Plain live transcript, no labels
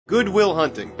Good Will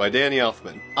Hunting by Danny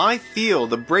Elfman. I feel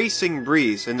the bracing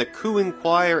breeze and the cooing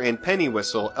choir and penny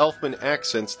whistle Elfman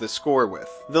accents the score with.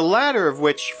 The latter of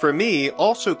which, for me,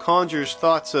 also conjures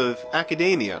thoughts of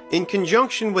academia, in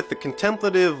conjunction with the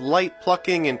contemplative light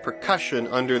plucking and percussion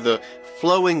under the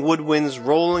flowing woodwinds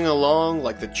rolling along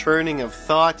like the churning of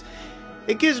thought.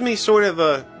 It gives me sort of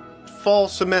a fall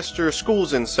semester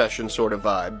school's in session sort of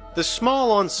vibe. The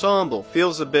small ensemble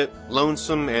feels a bit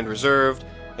lonesome and reserved,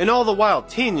 and all the while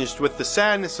tinged with the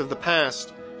sadness of the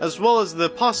past, as well as the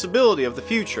possibility of the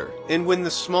future. And when the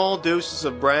small doses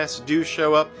of brass do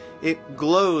show up, it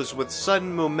glows with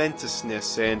sudden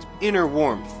momentousness and inner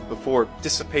warmth before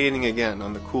dissipating again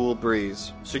on the cool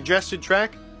breeze. Suggested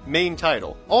track? Main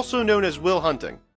title, also known as Will Hunting.